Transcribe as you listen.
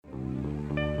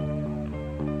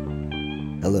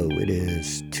Hello, it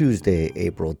is Tuesday,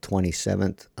 April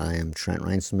 27th. I am Trent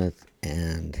Reinsmith,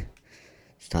 and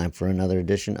it's time for another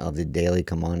edition of the Daily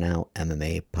Come On Now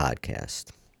MMA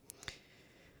podcast.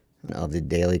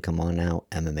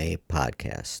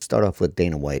 Start off with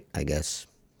Dana White, I guess.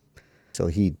 So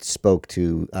he spoke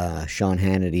to Sean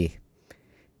Hannity,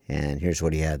 and here's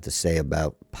what he had to say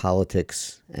about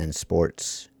politics and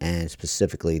sports, and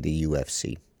specifically the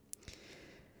UFC.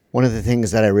 One of the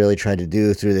things that I really try to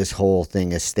do through this whole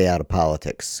thing is stay out of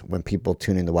politics. When people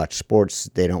tune in to watch sports,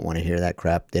 they don't want to hear that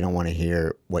crap. They don't want to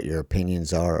hear what your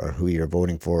opinions are or who you're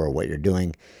voting for or what you're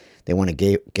doing. They want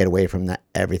to get away from that,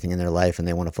 everything in their life, and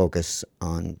they want to focus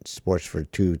on sports for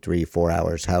 2, 3, 4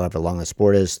 hours, however long the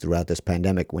sport is throughout this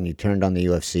pandemic. When you turned on the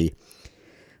UFC,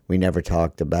 we never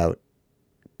talked about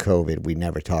COVID. We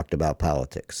never talked about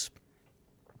politics.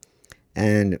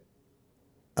 And,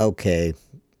 okay,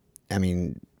 I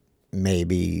mean,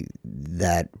 maybe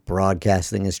that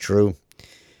broadcasting is true,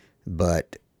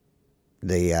 but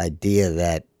the idea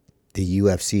that the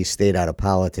UFC stayed out of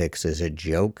politics is a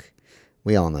joke.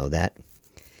 We all know that.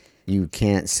 You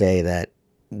can't say that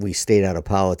we stayed out of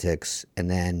politics and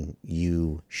then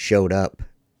you showed up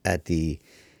at the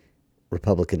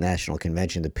Republican National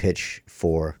Convention to pitch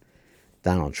for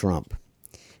Donald Trump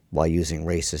while using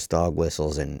racist dog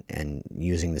whistles and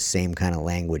using the same kind of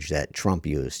language that Trump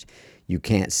used. You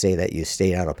can't say that you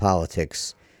stayed out of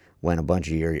politics when a bunch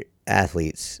of your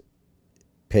athletes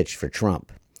pitched for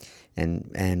Trump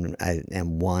and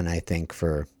won, I think,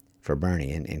 for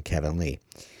Bernie and Kevin Lee.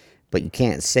 But you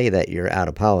can't say that you're out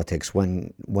of politics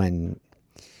when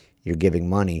you're giving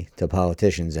money to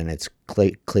politicians and it's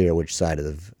clear which side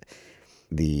of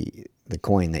the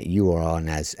coin that you are on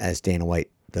as Dana White,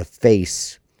 the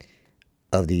face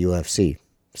of the UFC.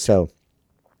 So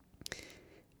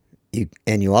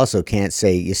you also can't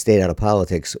say you stayed out of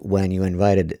politics when you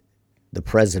invited the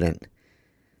president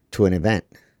to an event.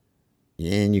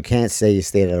 And you can't say you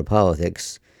stayed out of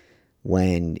politics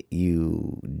when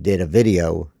you did a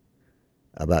video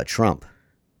about Trump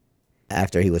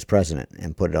after he was president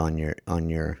and put it on your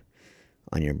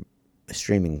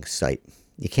streaming site.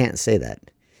 You can't say that.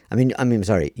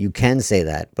 Sorry, you can say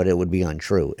that, but it would be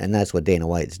untrue. And that's what Dana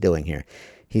White's doing here.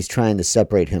 He's trying to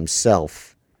separate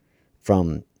himself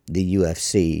from the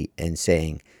UFC and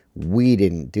saying, we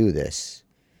didn't do this.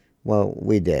 Well,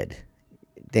 we did.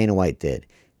 Dana White did.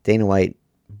 Dana White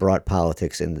brought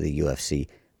politics into the UFC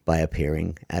by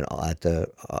appearing at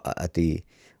the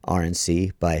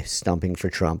RNC, by stumping for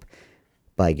Trump,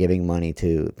 by giving money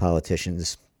to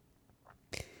politicians.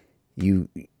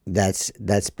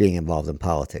 That's being involved in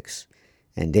politics.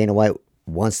 And Dana White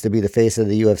wants to be the face of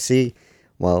the UFC.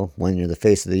 Well, when you're the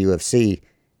face of the UFC,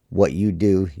 what you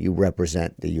do, you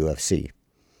represent the UFC.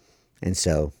 And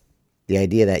so the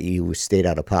idea that you stayed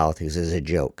out of politics is a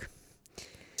joke.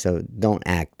 So don't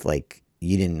act like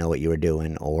you didn't know what you were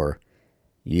doing or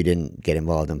you didn't get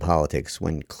involved in politics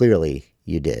when clearly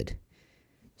you did.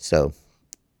 So,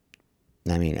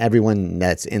 everyone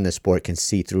that's in the sport can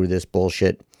see through this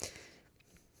bullshit.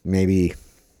 Maybe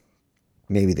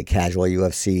the casual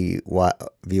UFC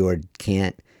viewer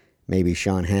can't. Maybe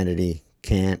Sean Hannity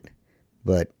can't.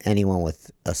 But anyone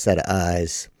with a set of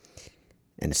eyes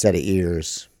and a set of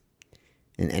ears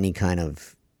and any kind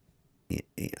of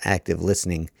active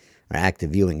listening or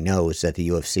active viewing knows that the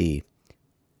UFC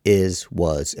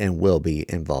was, and will be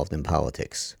involved in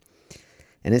politics.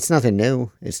 And it's nothing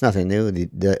new.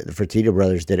 The Fertitta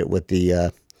brothers did it with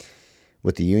the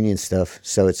union stuff,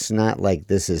 so it's not like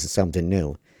this is something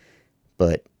new.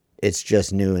 But it's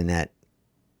just new in that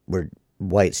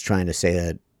White's trying to say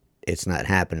that it's not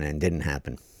happening and didn't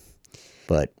happen.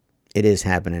 But it is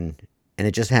happening, and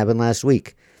it just happened last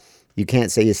week. You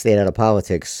can't say you stayed out of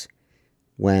politics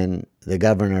when the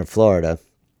governor of Florida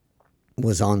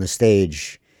was on the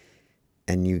stage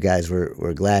and you guys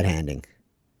were glad-handing.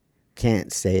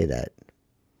 Can't say that.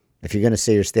 If you're going to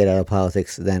say you stayed out of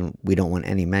politics, then we don't want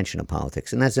any mention of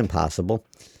politics, and that's impossible.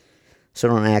 So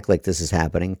don't act like this is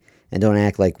happening, and don't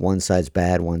act like one side's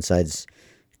bad, one side's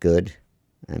good.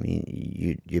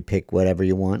 You pick whatever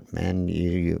you want, and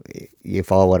you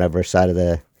follow whatever side of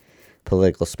the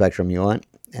political spectrum you want,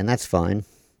 and that's fine.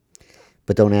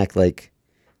 But don't act like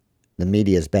the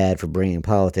media is bad for bringing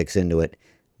politics into it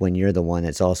when you're the one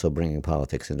that's also bringing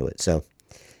politics into it. So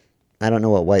I don't know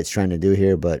what White's trying to do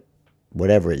here, but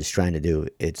whatever he's trying to do,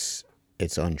 it's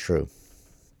untrue.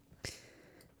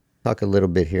 Talk a little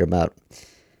bit here about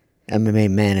MMA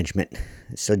management.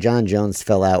 So John Jones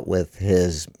fell out with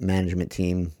his management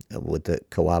team, with the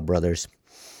Kawhi brothers.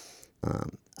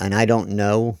 And I don't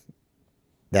know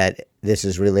that this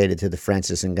is related to the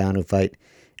Francis Ngannou fight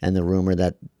and the rumor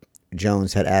that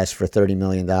Jones had asked for $30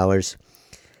 million.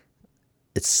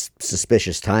 It's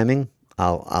suspicious timing.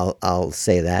 I'll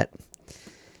say that,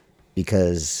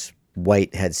 because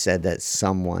White had said that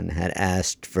someone had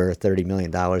asked for $30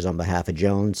 million on behalf of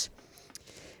Jones,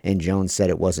 and Jones said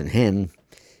it wasn't him.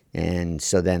 And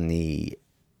so then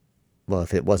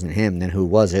if it wasn't him, then who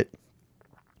was it?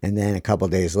 And then a couple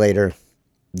days later,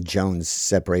 Jones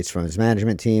separates from his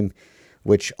management team,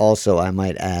 which also, I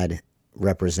might add,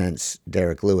 represents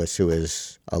Derek Lewis, who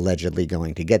is allegedly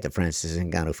going to get the Francis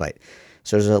Ngannou fight.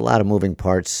 So there's a lot of moving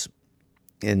parts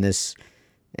in this,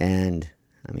 and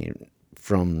I mean,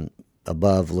 from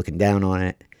above looking down on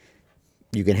it,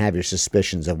 you can have your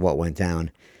suspicions of what went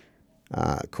down.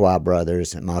 Kwa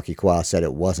brothers and Malky Kwa said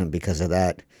it wasn't because of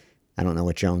that. I don't know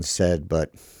what Jones said,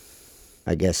 but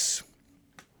I guess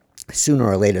sooner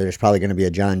or later there's probably going to be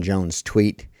a John Jones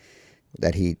tweet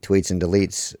that he tweets and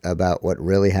deletes about what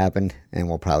really happened, and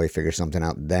we'll probably figure something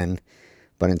out then.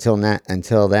 But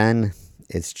until then,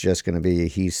 it's just going to be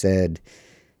he said,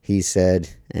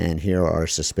 and here are our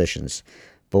suspicions.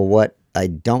 But what I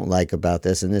don't like about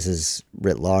this, and this is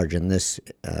writ large in this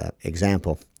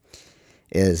example,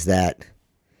 is that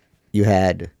you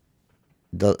had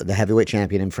the heavyweight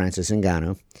champion in Francis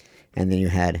Ngannou, and then you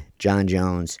had John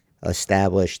Jones,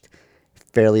 established,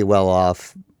 fairly well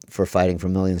off for fighting for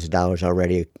millions of dollars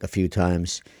already a few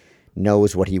times,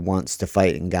 knows what he wants to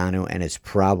fight Ngannou, and it's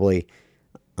probably,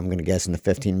 I'm going to guess, in the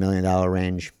 $15 million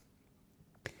range.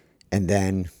 And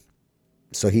then,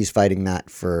 so he's fighting not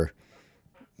for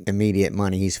immediate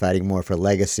money, he's fighting more for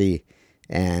legacy,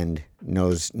 and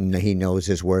he knows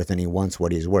his worth, and he wants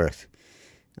what he's worth.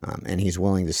 And he's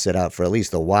willing to sit out for at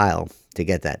least a while to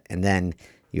get that. And then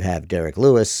you have Derek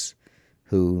Lewis,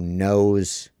 who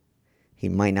knows he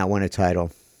might not win a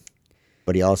title,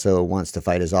 but he also wants to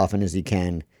fight as often as he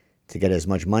can to get as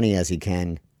much money as he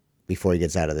can before he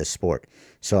gets out of this sport.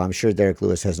 So I'm sure Derek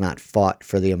Lewis has not fought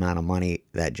for the amount of money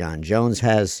that John Jones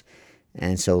has,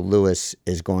 and so Lewis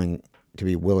is going to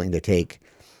be willing to take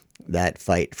that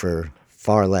fight for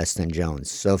far less than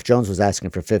Jones. So if Jones was asking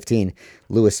for 15,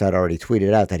 Lewis had already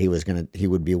tweeted out that he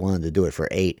would be willing to do it for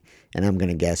 8, and I'm going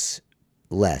to guess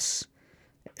less.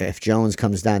 If Jones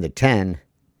comes down to 10,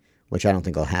 which I don't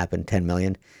think will happen, 10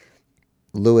 million,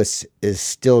 Lewis is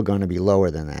still going to be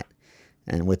lower than that.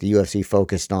 And with the UFC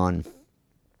focused on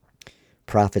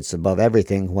profits above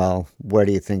everything, well, where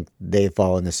do you think they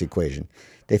fall in this equation?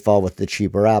 They fall with the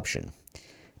cheaper option.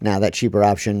 Now, that cheaper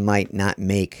option might not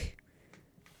make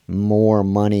more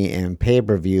money in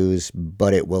pay-per-views,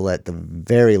 but it will at the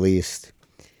very least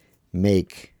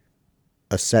make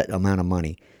a set amount of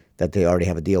money that they already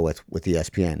have a deal with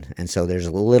ESPN. And so there's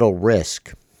a little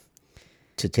risk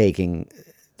to taking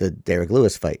the Derek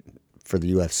Lewis fight for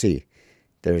the UFC.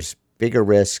 There's bigger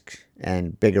risk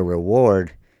and bigger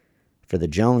reward for the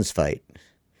Jones fight.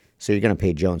 So you're going to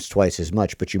pay Jones twice as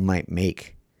much, but you might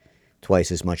make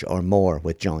twice as much or more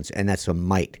with Jones, and that's a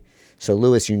might. So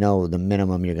Lewis, you know the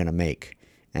minimum you're going to make,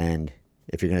 and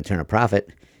if you're going to turn a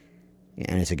profit,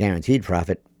 and it's a guaranteed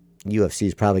profit, UFC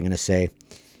is probably going to say,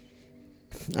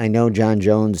 I know John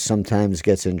Jones sometimes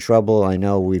gets in trouble. I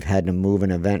know we've had to move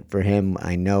an event for him.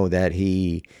 I know that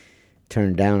he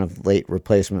turned down a late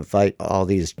replacement fight. All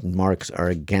these marks are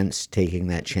against taking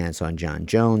that chance on John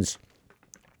Jones.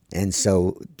 And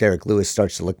so Derek Lewis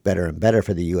starts to look better and better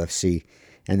for the UFC.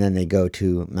 And then they go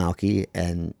to Malky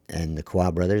and the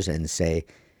Kwa brothers and say,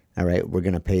 all right, we're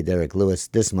going to pay Derek Lewis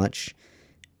this much.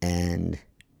 And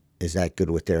is that good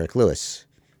with Derek Lewis?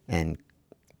 And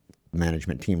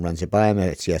management team runs it by him,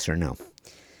 it's yes or no.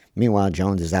 Meanwhile,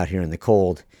 Jones is out here in the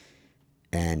cold,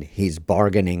 and he's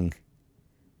bargaining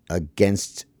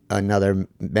against another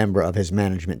member of his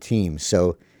management team.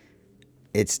 So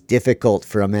it's difficult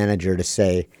for a manager to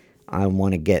say, I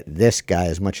want to get this guy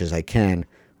as much as I can,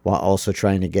 while also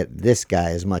trying to get this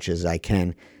guy as much as I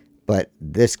can. But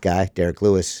this guy, Derek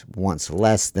Lewis, wants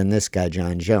less than this guy,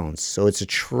 John Jones. So it's a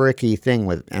tricky thing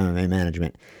with MMA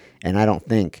management. And I don't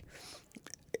think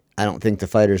the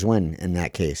fighters win in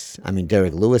that case. I mean,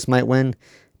 Derek Lewis might win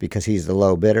because he's the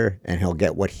low bidder and he'll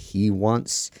get what he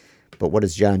wants. But what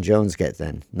does John Jones get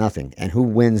then? Nothing. And who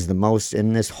wins the most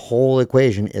in this whole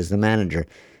equation is the manager.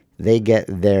 They get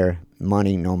their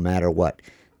money no matter what.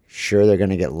 Sure, they're going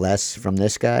to get less from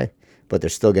this guy, but they're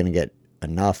still going to get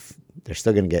enough. They're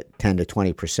still going to get 10 to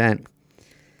 20%.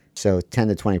 So 10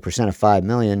 to 20% of $5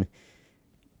 million,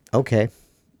 okay,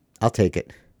 I'll take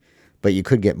it. But you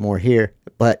could get more here,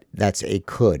 but that's a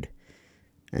could.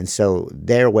 And so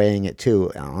they're weighing it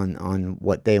too on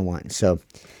what they want. So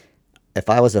if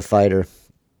I was a fighter,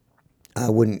 I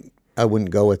wouldn't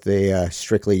go with the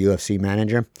strictly UFC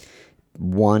manager.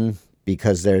 One,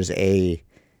 because there's a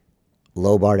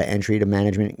low bar to entry to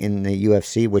management in the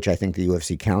UFC, which I think the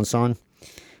UFC counts on.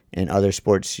 In other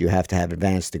sports, you have to have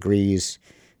advanced degrees.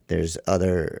 There's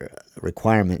other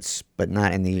requirements, but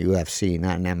not in the UFC,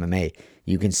 not in MMA.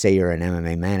 You can say you're an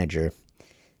MMA manager,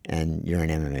 and you're an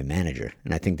MMA manager.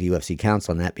 And I think the UFC counts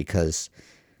on that because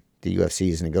the UFC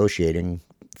is negotiating.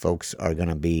 Folks are going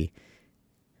to be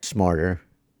smarter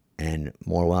and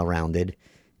more well-rounded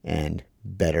and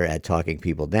better at talking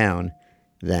people down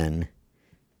than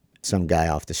some guy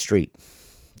off the street.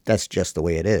 That's just the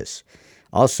way it is.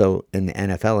 Also, in the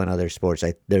NFL and other sports,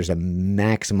 there's a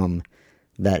maximum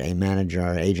that a manager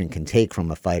or agent can take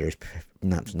from a fighter's,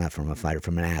 not from a fighter,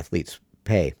 from an athlete's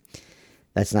pay.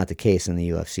 That's not the case in the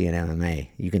UFC and MMA.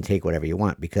 You can take whatever you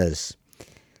want because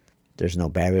there's no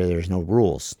barrier, there's no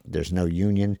rules, there's no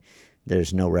union,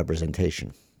 there's no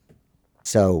representation.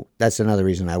 So that's another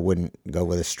reason I wouldn't go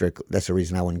with a strictly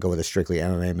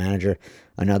MMA manager.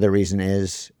 Another reason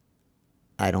is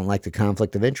I don't like the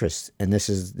conflict of interest, and this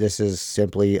is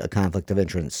simply a conflict of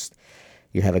interest.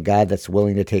 You have a guy that's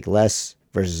willing to take less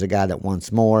versus a guy that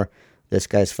wants more. This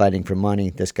guy's fighting for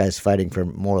money. This guy's fighting for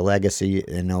more legacy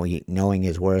and knowing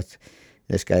his worth.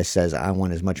 This guy says, I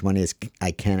want as much money as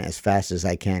I can, as fast as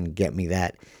I can, get me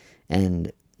that.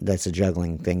 And that's a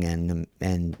juggling thing, and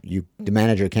the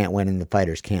manager can't win and the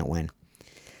fighters can't win.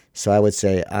 So I would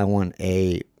say I want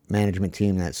a management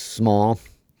team that's small,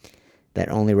 that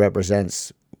only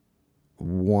represents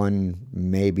one,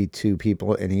 maybe two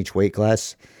people in each weight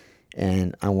class,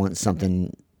 and I want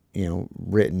something,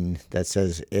 written that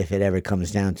says if it ever comes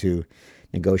down to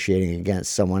negotiating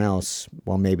against someone else,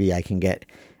 well, maybe I can get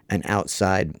an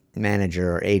outside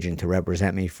manager or agent to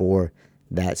represent me for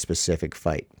that specific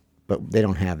fight. But they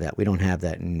don't have that. We don't have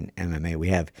that in MMA. We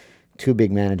have two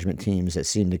big management teams that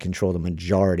seem to control the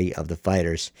majority of the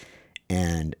fighters,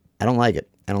 and I don't like it.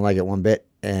 I don't like it one bit.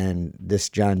 And this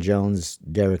John Jones,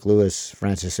 Derek Lewis,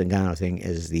 Francis Ngannou thing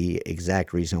is the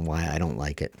exact reason why I don't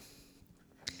like it.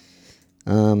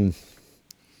 Jorge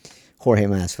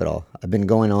Masvidal. I've been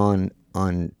going on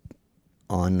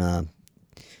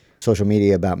social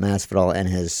media about Masvidal and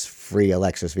his free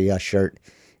Alexis Villa shirt,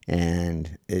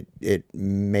 and it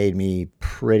made me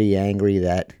pretty angry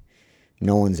that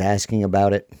no one's asking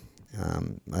about it.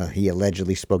 He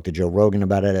allegedly spoke to Joe Rogan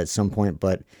about it at some point,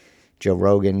 but Joe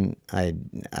Rogan, I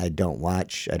don't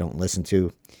watch, I don't listen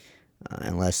to,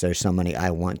 unless there's somebody I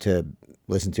want to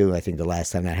listen to. I think the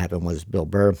last time that happened was Bill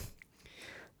Burr.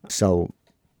 So,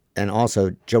 and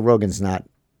also, Joe Rogan's not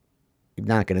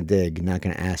going to not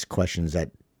going to ask questions that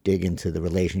dig into the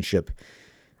relationship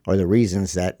or the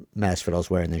reasons that Masvidal's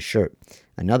wearing this shirt.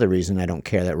 Another reason I don't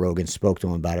care that Rogan spoke to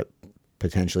him about it,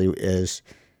 potentially, is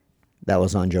that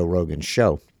was on Joe Rogan's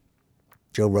show.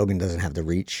 Joe Rogan doesn't have the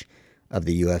reach of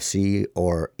the UFC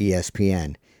or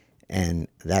ESPN, and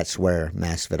that's where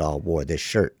Masvidal wore this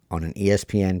shirt, on an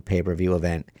ESPN pay-per-view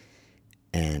event.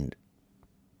 And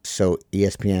so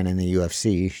ESPN and the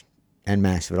UFC and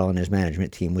Masvidal and his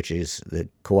management team, which is the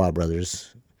Kawa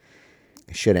brothers,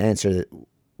 should answer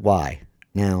why.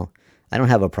 Now, I don't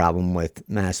have a problem with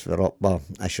Masvidal. Well,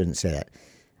 I shouldn't say that.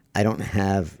 I don't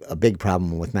have a big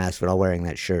problem with Masvidal wearing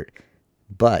that shirt.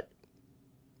 But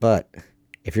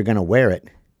if you're going to wear it,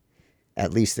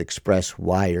 at least express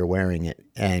why you're wearing it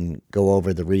and go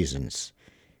over the reasons.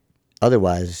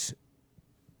 Otherwise,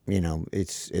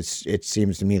 it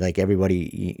seems to me like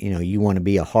everybody, you want to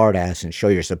be a hard ass and show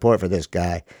your support for this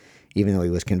guy, even though he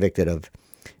was convicted of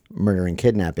murder and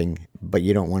kidnapping, but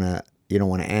you don't want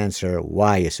to answer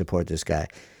why you support this guy.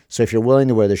 So if you're willing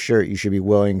to wear the shirt, you should be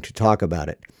willing to talk about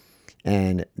it.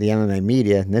 And the MMA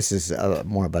media, and this is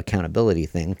more of an accountability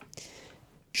thing,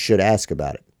 should ask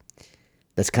about it.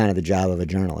 That's kind of the job of a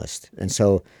journalist. And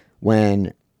so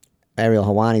when Ariel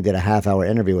Helwani did a half-hour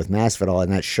interview with Masvidal,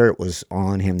 and that shirt was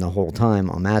on him the whole time,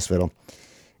 on Masvidal,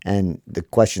 and the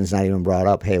question's not even brought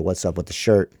up, hey, what's up with the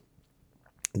shirt?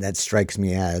 That strikes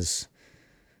me as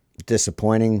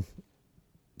disappointing,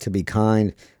 to be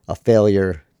kind, a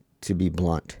failure, to be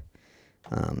blunt.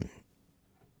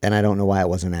 And I don't know why it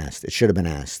wasn't asked. It should have been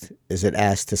asked. Is it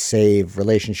asked to save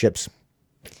relationships?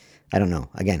 I don't know.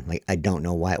 Again, I don't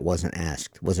know why it wasn't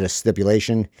asked. Was it a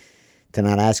stipulation to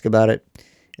not ask about it?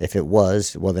 If it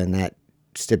was, well, then that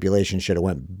stipulation should have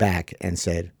went back and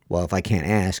said, well, if I can't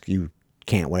ask, you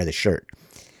can't wear the shirt.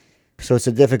 So it's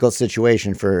a difficult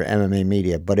situation for MMA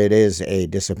media, but it is a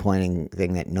disappointing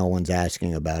thing that no one's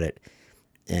asking about it.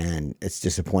 And it's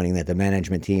disappointing that the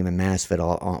management team and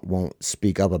Masvidal won't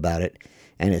speak up about it.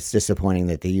 And it's disappointing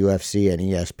that the UFC and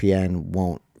ESPN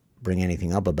won't bring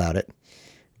anything up about it.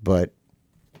 But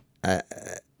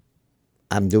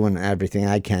I'm doing everything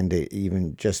I can to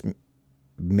even just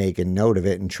make a note of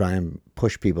it and try and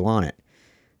push people on it.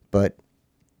 But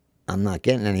I'm not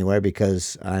getting anywhere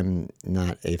because I'm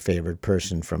not a favored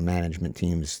person from management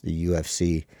teams, the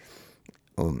UFC,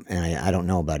 and I don't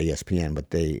know about ESPN,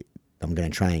 but I'm going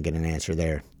to try and get an answer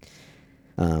there.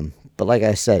 But like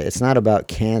I said, it's not about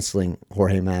canceling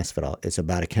Jorge Masvidal. It's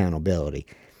about accountability.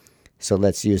 So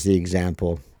let's use the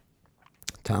example.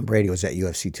 Tom Brady was at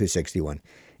UFC 261.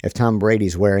 If Tom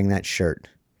Brady's wearing that shirt,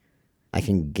 I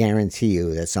can guarantee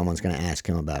you that someone's going to ask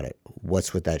him about it.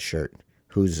 What's with that shirt?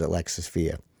 Who's Alexis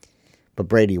Villa? But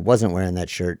Brady wasn't wearing that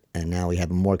shirt, and now we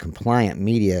have a more compliant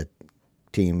media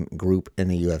team group in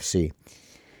the UFC.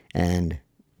 And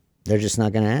they're just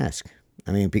not going to ask.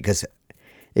 I mean, because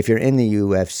if you're in the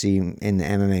UFC, in the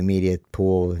MMA media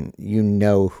pool, you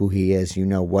know who he is, you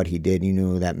know what he did, you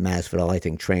know that Masvidal, I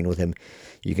think, trained with him.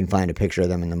 You can find a picture of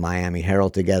them in the Miami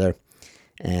Herald together.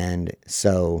 And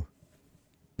so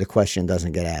the question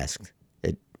doesn't get asked.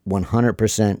 It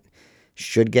 100%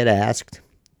 should get asked.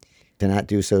 To not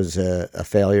do so is a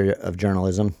failure of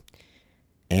journalism.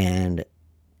 And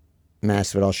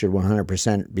Masvidal should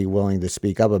 100% be willing to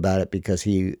speak up about it because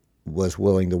he was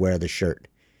willing to wear the shirt.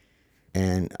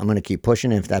 And I'm going to keep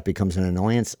pushing. If that becomes an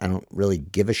annoyance, I don't really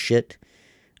give a shit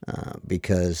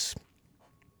because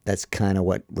that's kind of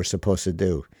what we're supposed to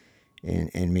do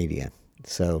in media.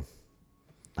 So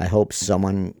I hope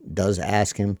someone does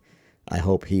ask him. I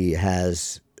hope he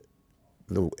he's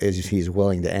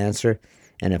willing to answer.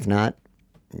 And if not,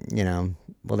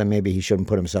 well, then maybe he shouldn't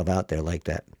put himself out there like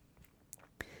that.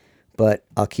 But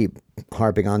I'll keep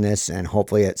harping on this, and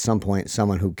hopefully at some point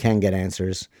someone who can get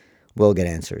answers will get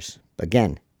answers.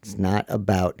 Again, it's not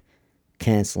about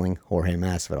canceling Jorge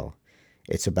Masvidal.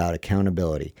 It's about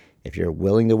accountability. If you're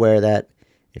willing to wear that,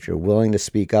 if you're willing to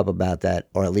speak up about that,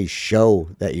 or at least show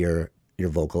that you're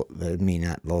vocal,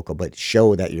 not vocal, but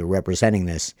show that you're representing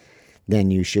this, then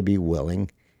you should be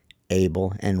willing,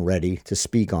 able, and ready to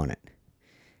speak on it.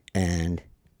 And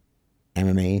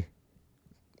MMA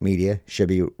media should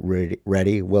be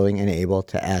ready, willing, and able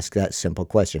to ask that simple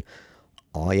question.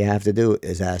 All you have to do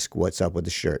is ask what's up with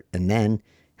the shirt and then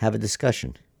have a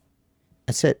discussion.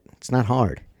 That's it. It's not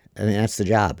hard. I mean, that's the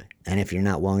job. And if you're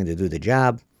not willing to do the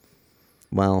job,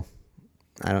 well,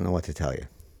 I don't know what to tell you.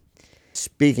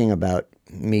 Speaking about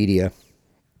media,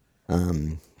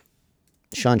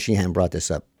 Sean Sheehan brought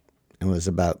this up. It was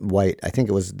about White. I think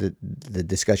it was the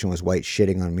discussion was White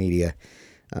shitting on media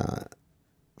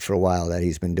for a while that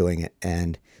he's been doing it.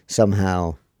 And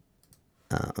somehow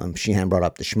Sheehan brought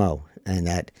up the schmo, and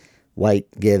that White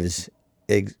gives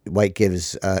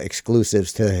exclusives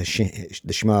to the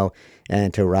schmo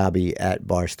and to Robbie at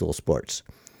Barstool Sports,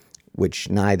 which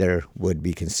neither would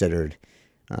be considered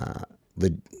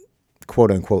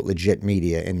quote unquote legit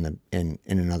media in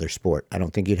another sport. I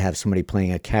don't think you'd have somebody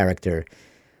playing a character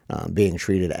being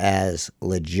treated as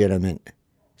legitimate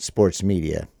sports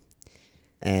media.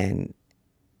 And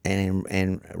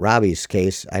in Robbie's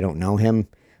case, I don't know him,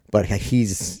 but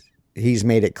he's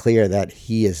made it clear that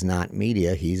he is not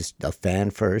media. He's a fan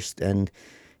first, and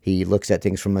he looks at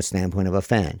things from a standpoint of a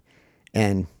fan.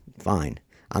 And fine,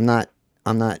 I'm not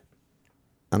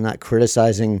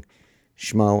criticizing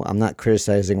Schmo. I'm not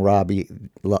criticizing Robbie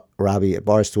at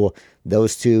Barstool.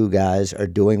 Those two guys are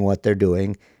doing what they're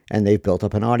doing, and they've built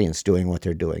up an audience doing what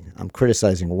they're doing. I'm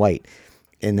criticizing White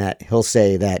in that he'll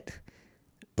say that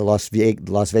the Las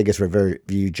Vegas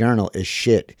Review-Journal is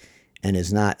shit and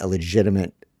is not a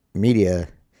legitimate media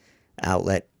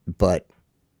outlet, but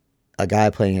a guy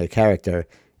playing a character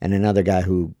and another guy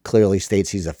who clearly states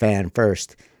he's a fan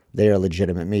first, they are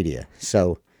legitimate media.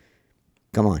 So,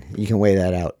 come on, you can weigh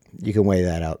that out.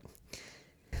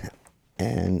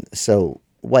 And so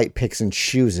White picks and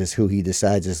chooses who he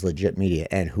decides is legit media,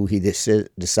 and who he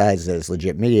decides is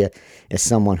legit media is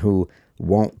someone who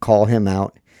won't call him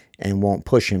out and won't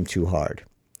push him too hard.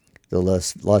 The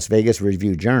Las Vegas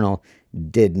Review-Journal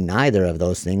did neither of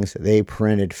those things. They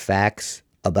printed facts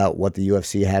about what the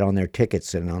UFC had on their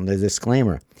tickets and on the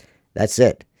disclaimer. That's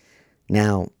it.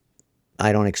 Now,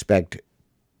 I don't expect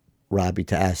Robbie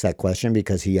to ask that question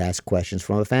because he asks questions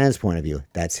from a fan's point of view.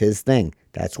 That's his thing.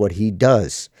 That's what he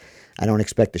does. I don't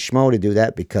expect the schmo to do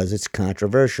that because it's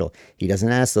controversial. He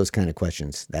doesn't ask those kind of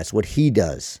questions. That's what he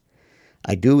does.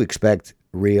 I do expect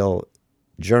real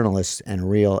journalists and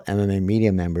real MMA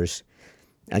media members,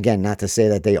 again, not to say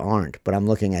that they aren't, but I'm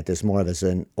looking at this more of as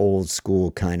an old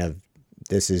school kind of,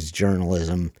 this is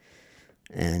journalism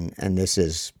and this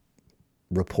is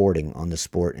reporting on the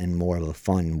sport in more of a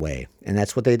fun way. And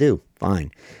that's what they do.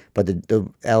 Fine. But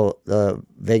the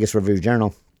Vegas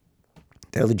Review-Journal,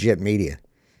 they're legit media.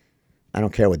 I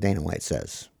don't care what Dana White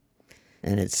says.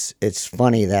 And it's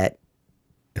funny that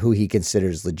who he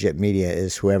considers legit media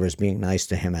is whoever's being nice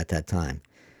to him at that time.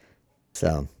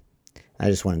 So I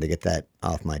just wanted to get that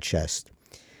off my chest.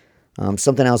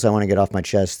 Something else I want to get off my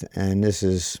chest, and this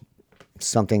is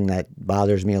something that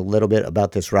bothers me a little bit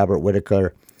about this Robert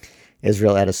Whittaker,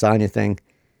 Israel Adesanya thing,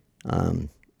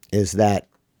 is that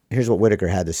here's what Whittaker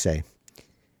had to say.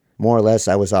 More or less,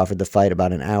 I was offered the fight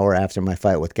about an hour after my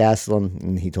fight with Gastelum,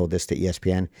 and he told this to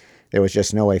ESPN. There was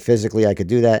just no way physically I could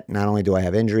do that. Not only do I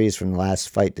have injuries from the last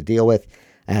fight to deal with,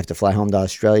 I have to fly home to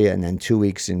Australia and then 2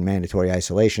 weeks in mandatory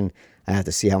isolation. I have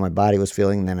to see how my body was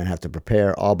feeling, and then I'd have to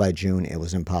prepare. All by June, it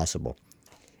was impossible.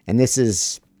 And this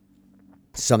is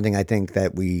something I think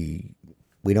that we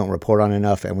don't report on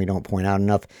enough and we don't point out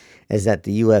enough, is that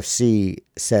the UFC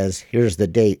says, here's the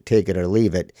date, take it or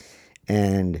leave it.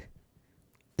 And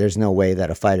there's no way that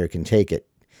a fighter can take it.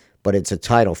 But it's a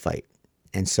title fight.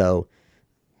 And so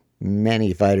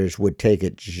many fighters would take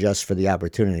it just for the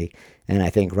opportunity. And I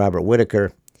think Robert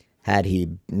Whittaker, had he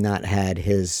not had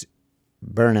his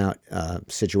burnout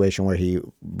situation where he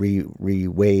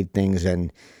reweighed things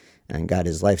and got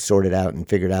his life sorted out and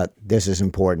figured out this is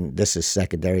important, this is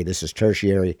secondary, this is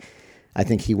tertiary, I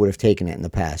think he would have taken it in the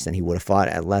past, and he would have fought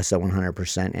at less than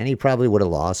 100%, and he probably would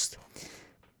have lost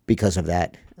because of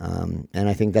that. And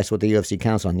I think that's what the UFC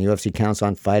counts on. The UFC counts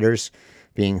on fighters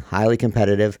being highly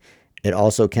competitive. It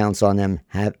also counts on them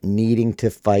needing to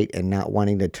fight and not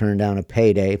wanting to turn down a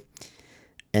payday.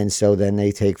 And so then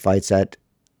they take fights at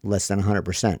less than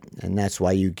 100%. And that's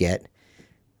why you get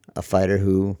a fighter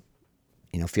who,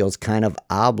 feels kind of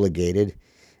obligated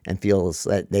and feels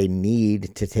that they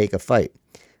need to take a fight.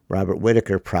 Robert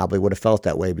Whittaker probably would have felt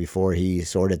that way before he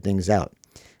sorted things out.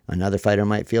 Another fighter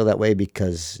might feel that way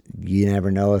because you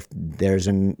never know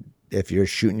if you're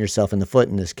shooting yourself in the foot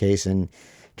in this case, and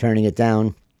turning it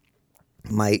down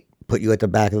might put you at the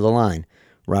back of the line.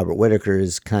 Robert Whittaker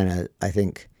is kind of, I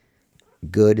think,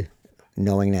 good,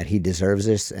 knowing that he deserves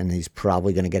this and he's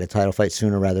probably going to get a title fight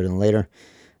sooner rather than later.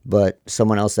 But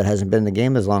someone else that hasn't been in the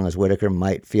game as long as Whittaker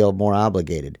might feel more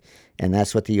obligated. And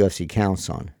that's what the UFC counts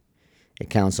on.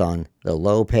 It counts on the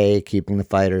low pay, keeping the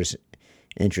fighters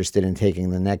interested in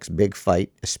taking the next big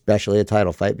fight, especially a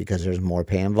title fight, because there's more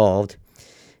pay involved.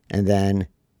 And then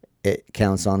it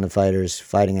counts on the fighters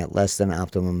fighting at less than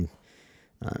optimum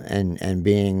and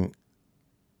being,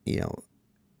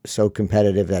 so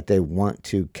competitive that they want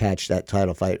to catch that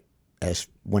title fight as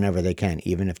whenever they can,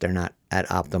 even if they're not at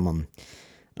optimum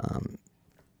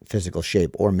physical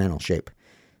shape or mental shape.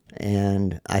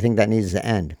 And I think that needs to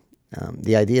end.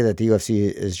 The idea that the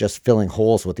UFC is just filling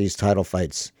holes with these title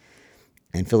fights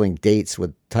and filling dates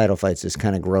with title fights is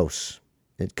kind of gross.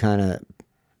 It kind of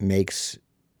makes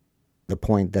the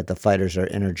point that the fighters are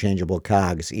interchangeable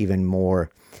cogs even more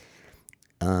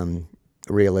a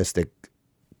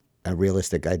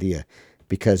realistic idea.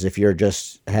 Because if you're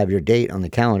just have your date on the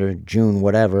calendar, June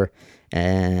whatever,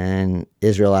 and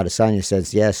Israel Adesanya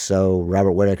says yes, so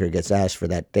Robert Whittaker gets asked for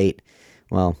that date,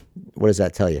 well, what does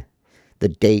that tell you? The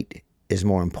date is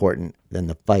more important than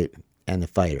the fight and the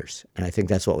fighters. And I think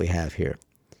that's what we have here.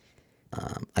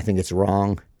 I think it's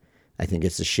wrong. I think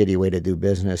it's a shitty way to do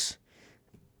business.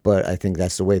 But I think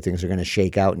that's the way things are going to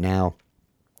shake out now,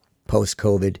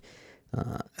 post-COVID,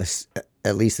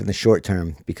 at least in the short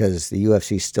term, because the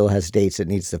UFC still has dates it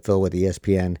needs to fill with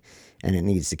ESPN, and it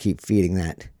needs to keep feeding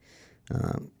that.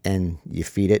 And you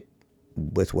feed it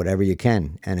with whatever you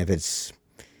can. And if it's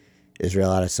Israel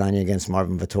Adesanya against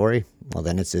Marvin Vettori, well,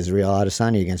 then it's Israel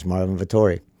Adesanya against Marvin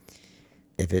Vettori.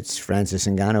 If it's Francis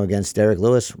Ngannou against Derek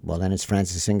Lewis, well, then it's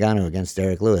Francis Ngannou against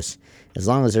Derek Lewis. As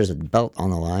long as there's a belt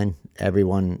on the line,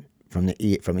 everyone from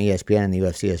ESPN and the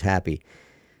UFC is happy.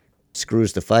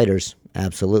 Screws the fighters,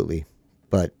 absolutely.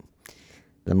 But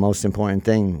the most important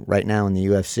thing right now in the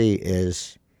UFC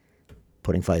is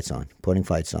putting fights on,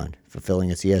 fulfilling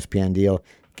its ESPN deal,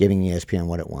 giving ESPN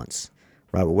what it wants.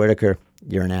 Robert Whittaker,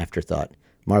 you're an afterthought.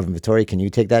 Marvin Vettori, can you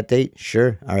take that date?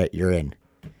 Sure. All right, you're in.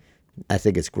 I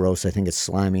think it's gross. I think it's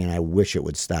slimy, and I wish it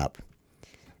would stop.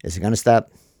 Is it going to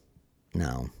stop?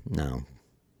 No.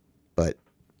 But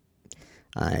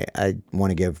I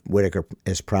want to give Whittaker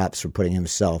his props for putting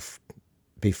himself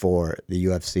before the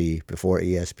UFC, before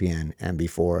ESPN, and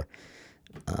before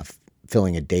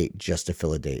filling a date just to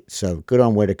fill a date. So good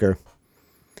on Whittaker.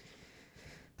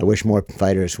 I wish more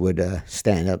fighters would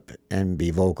stand up and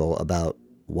be vocal about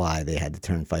why they had to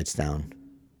turn fights down.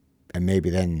 And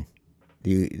maybe then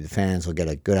the fans will get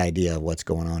a good idea of what's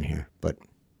going on here. But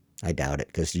I doubt it,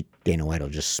 because Dana White will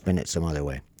just spin it some other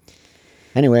way.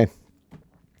 Anyway,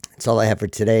 that's all I have for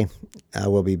today. I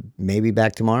will be maybe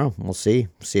back tomorrow. We'll see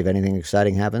if anything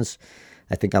exciting happens.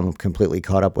 I think I'm completely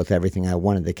caught up with everything I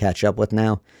wanted to catch up with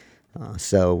now.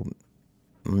 So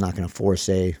I'm not going to force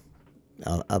a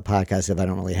podcast if I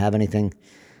don't really have anything.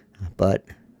 But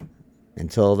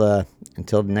until the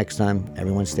next time,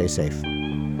 everyone stay safe.